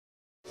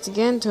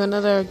again to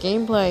another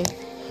gameplay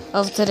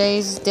of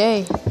today's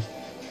day.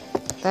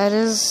 That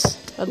is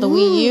the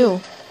Wii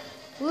U.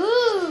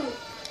 Woo!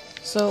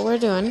 So what we're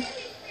doing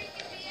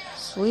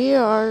is we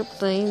are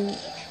playing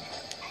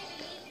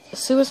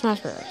Super Smash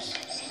Bros.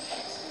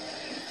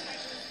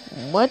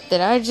 What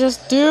did I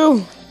just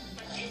do?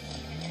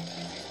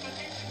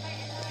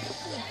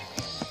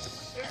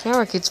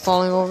 Camera keeps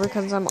falling over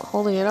because I'm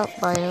holding it up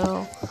by a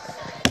little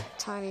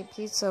tiny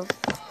piece of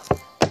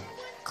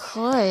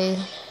clay.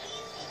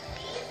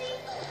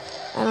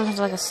 I don't have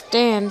like a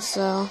stand,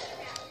 so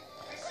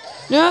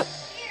nope.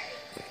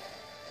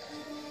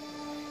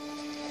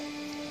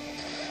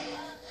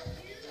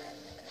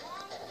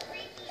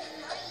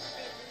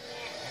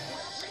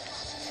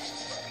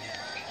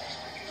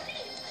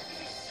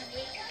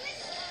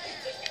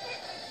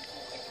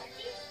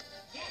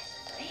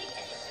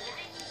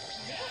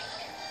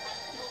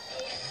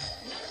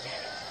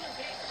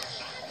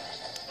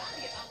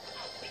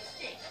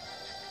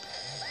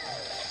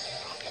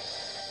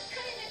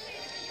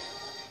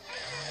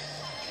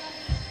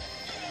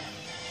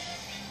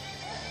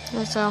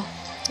 So,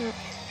 yeah.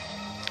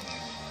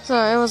 So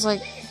it was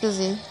like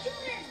busy.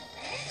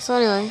 So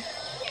anyway,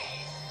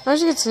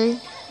 as you can see,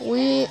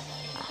 we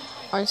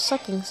are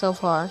sucking so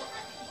far.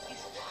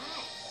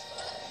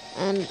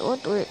 And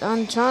what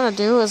I'm trying to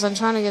do is I'm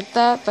trying to get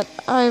that, but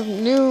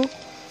I'm new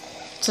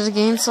to the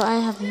game, so I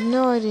have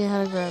no idea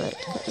how to grab it.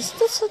 Is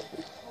this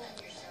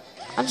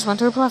I just went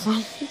to a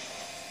platform.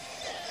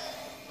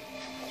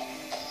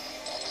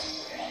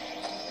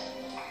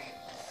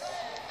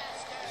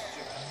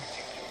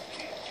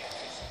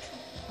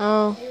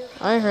 Oh,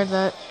 I heard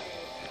that.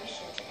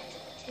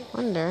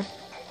 Wonder.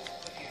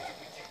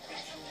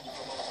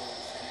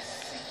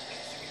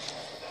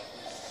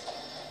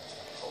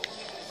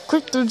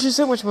 Quick, the cheese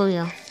sandwich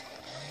movie.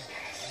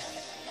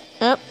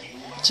 Yep,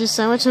 cheese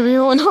sandwich movie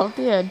went off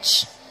the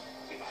edge.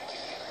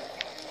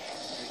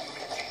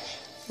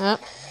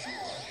 Yep.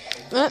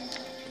 Yep.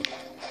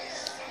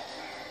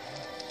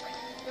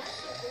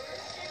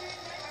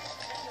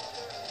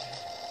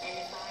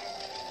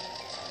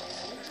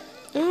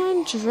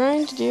 I'm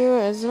trying to do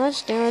as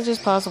much damage as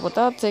possible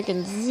without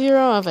taking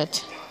zero of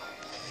it.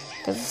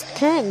 Because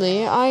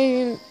currently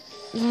I'm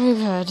very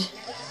bad.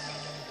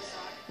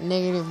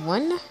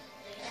 -1?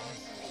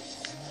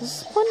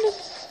 This one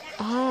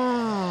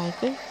I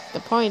think the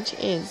point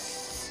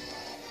is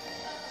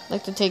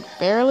like to take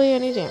barely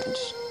any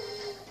damage.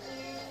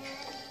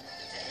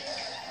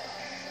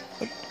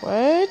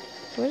 What?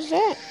 What is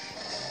that?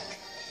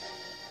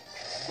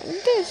 What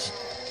is this?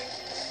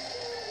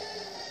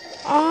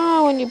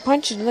 Ah, when you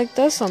punch it, like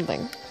does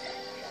something.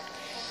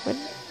 What?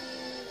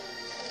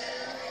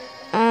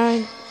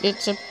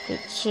 It's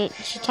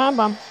a time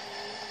bomb.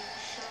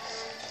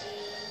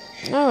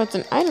 No, it's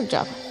an item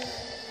drop.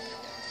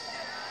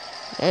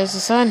 There's the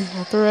sun.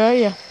 I threw it at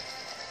you.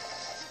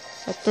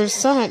 I threw the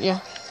sun at you.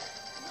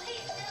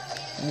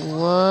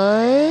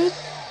 What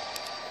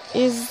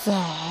is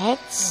that?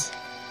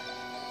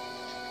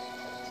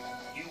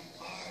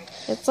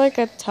 It's like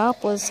a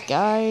topless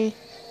guy.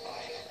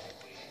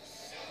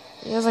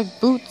 He has like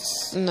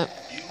boots and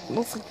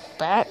looks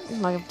like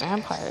like a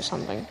vampire or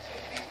something.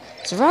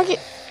 It's a rocket.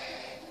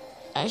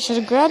 I should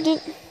have grabbed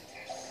it.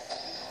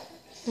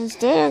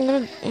 Instead, I'm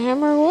gonna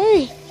hammer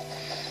away.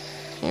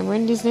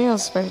 Hammering these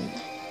nails, spread. Look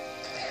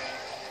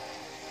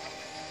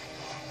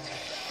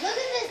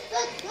at this!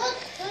 Look!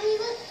 Tony,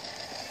 look!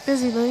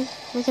 Busy, Lily.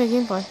 Look at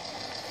gameplay.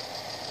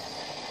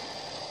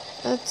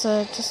 That's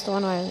just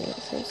one way of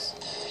the face.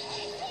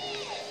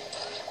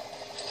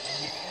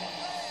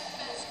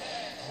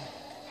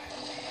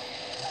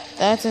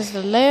 That is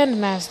the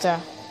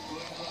Landmaster,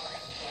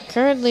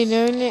 currently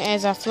known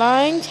as a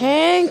flying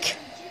tank.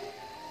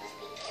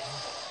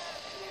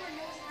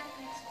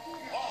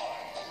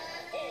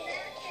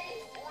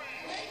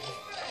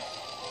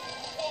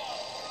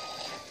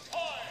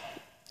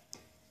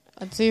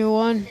 Let's see who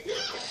won.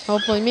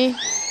 Hopefully me.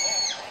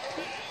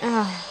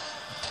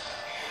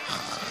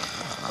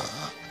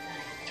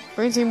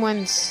 Green team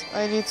wins.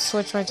 I need to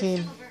switch my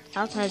team.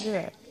 How can I do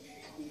that?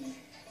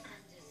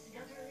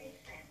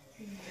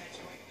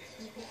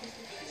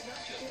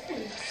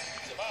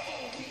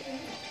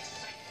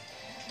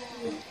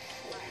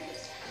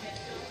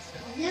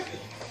 Yep.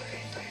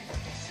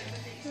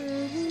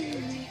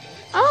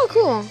 Oh,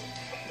 cool.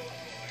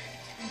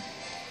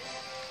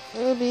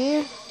 It'll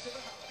be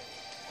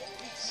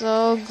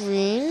so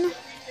green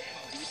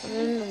and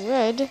then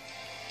red.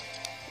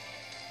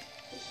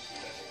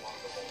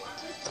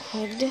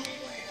 Head.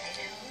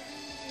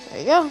 There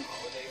you go.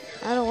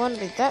 I don't want to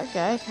be that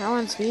guy. I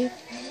want to be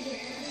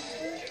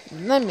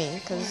Lemmy,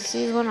 because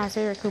he's one of my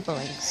favorite Koopa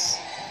Links.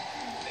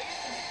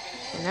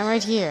 And I'm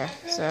right here,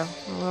 so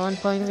I'm the one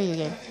playing the video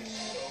game.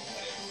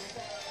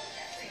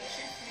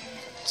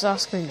 It's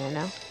off screen right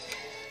now.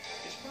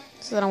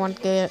 So I don't want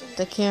to get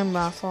the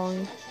camera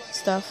falling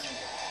stuff.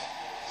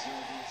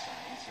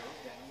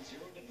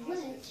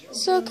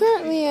 So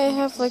currently I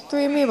have like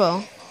 3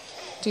 amiibo.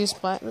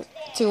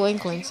 2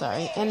 Inklings,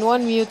 sorry, and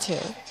 1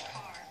 Mewtwo.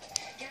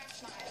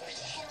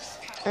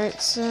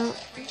 Alright, so...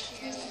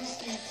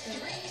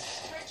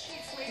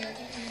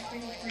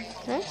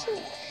 Can I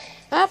actually...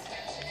 Up!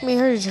 We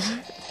heard each other.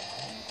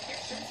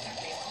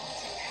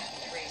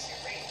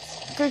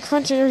 Quick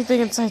punching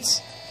everything in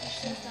sight.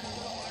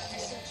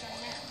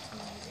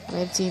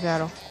 Mid T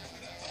battle.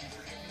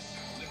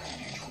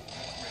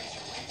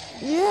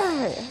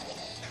 Yeah!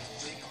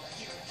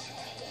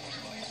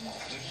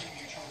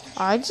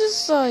 I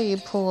just saw you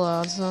pull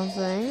out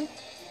something.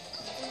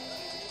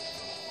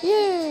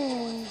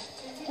 Yeah!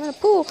 Got a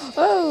pull!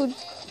 Oh!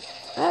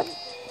 That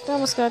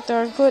almost got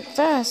dark foot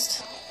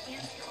fast.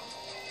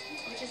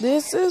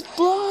 This is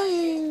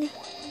flying!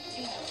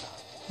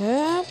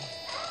 Yep.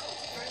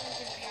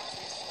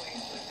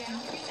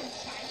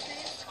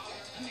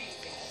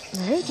 I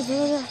hate you,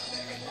 brother.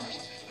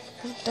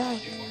 Don't die.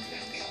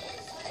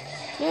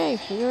 Yay,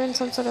 you're in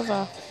some sort of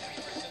a...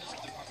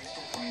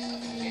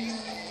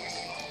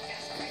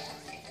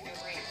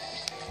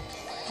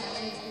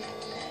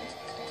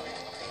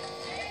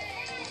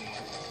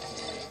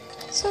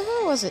 So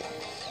how was it?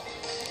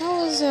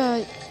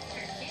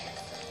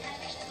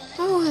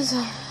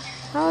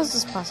 How is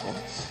this possible?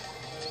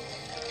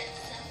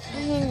 I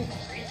mean,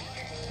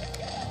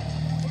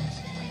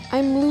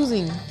 I'm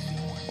losing.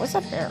 What's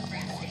that barrel?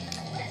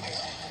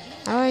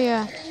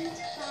 I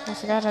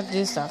forgot how to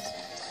do stuff.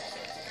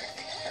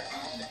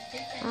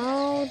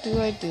 How do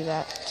I do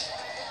that?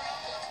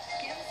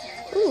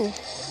 Ooh,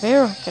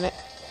 barrel, can I?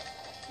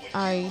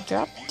 I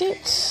dropped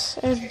it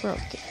and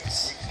broke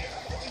it.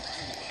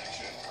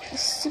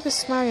 Super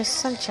Mario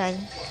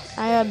Sunshine.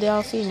 I have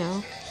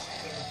Delfino.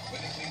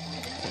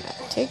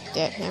 Take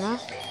that hammer.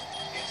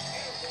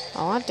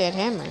 I want that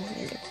hammer.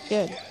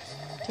 Good.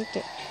 Take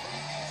that.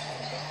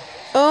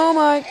 Oh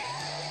my!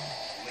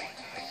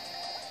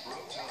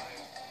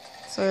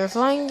 So you're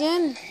flying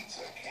again?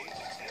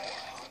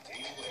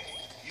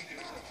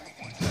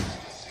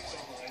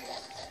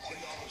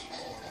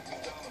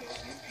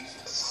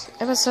 This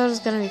episode is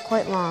gonna be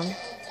quite long.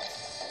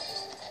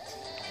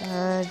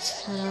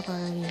 Shut up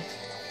already.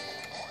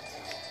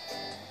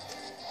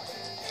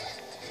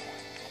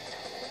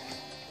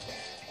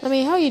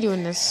 Lemmy, how are you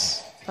doing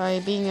this? By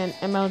being an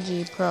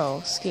MLG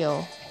Pro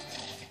skill.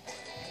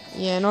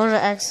 Yeah, in order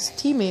to access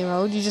teammate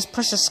mode, you just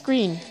push the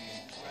screen.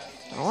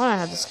 I don't want to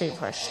have the screen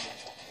pushed.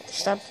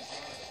 Stop.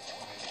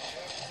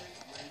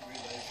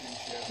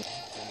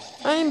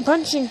 I'm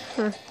punching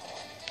her.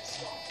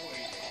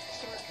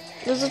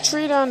 There's a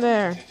tree down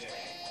there.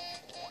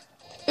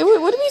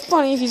 Would it be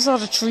funny if you saw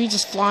the tree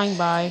just flying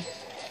by?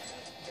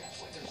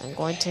 I'm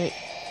going to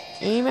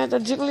aim at the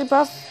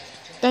Jigglypuff.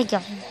 Thank you.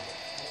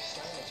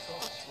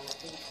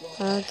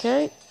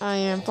 Okay, I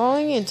am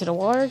falling into the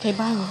water. Okay,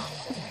 bye.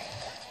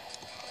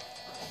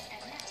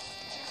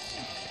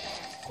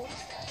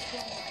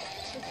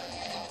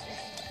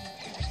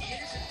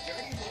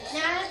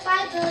 Now,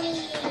 bye, buddy.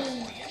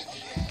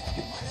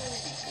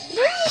 Did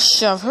I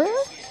shove her?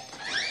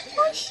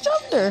 I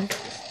shoved her.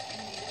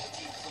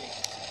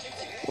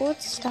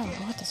 What's that?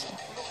 What is that?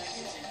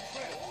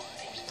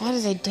 That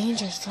is a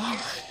dangerous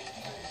flower.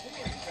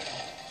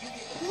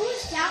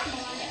 Who's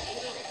Shoutmon?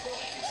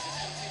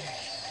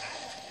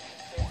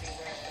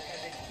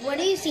 What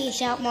do you see,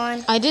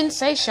 Shoutmon? I didn't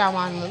say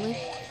Shoutmon, Lily.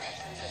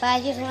 But I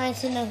just wanted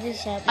to know who's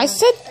Shoutmon. I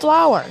said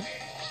flower.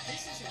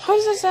 How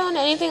does that sound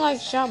anything like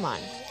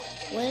Shoutmon?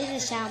 What is a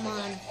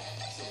Shoutmon?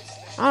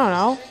 I don't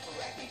know.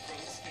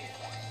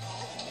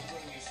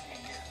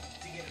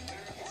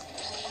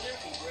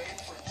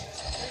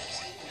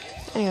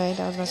 Anyway,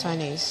 that was Best My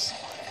Niece.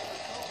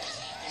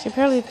 She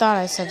apparently thought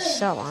I said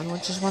Shoutmon,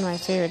 which is one of my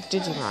favorite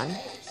Digimon.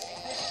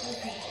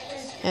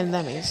 And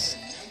Lemmys.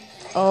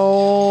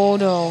 Oh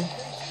no.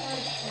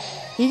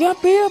 He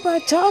got beat up by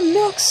Tom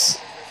Nooks.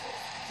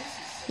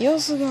 He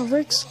also got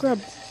Rick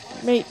Scrub.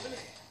 Mate.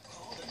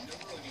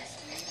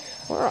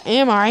 Where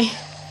am I?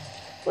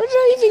 Where did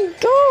I even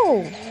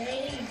go?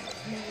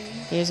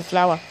 Here's a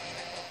flower.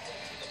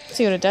 Let's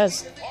see what it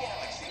does.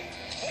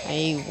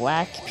 I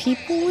whack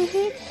people with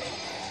it?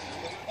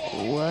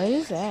 What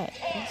is that?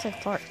 It's a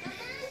fart.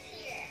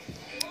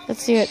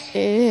 Let's see what it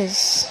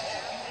is.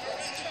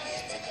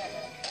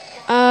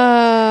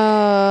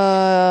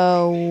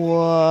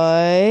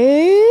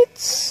 What?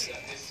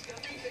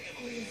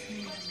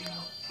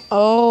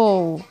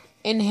 Oh,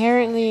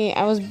 inherently,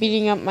 I was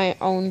beating up my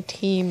own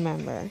team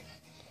member.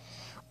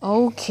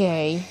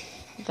 Okay,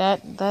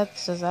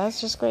 that's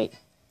just great.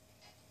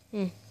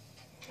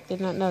 Did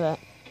not know that.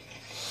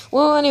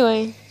 Well,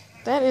 anyway,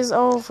 that is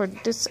all for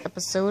this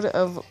episode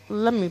of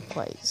Lemmy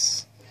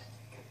Plays.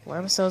 More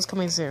episodes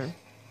coming soon.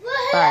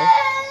 Bye.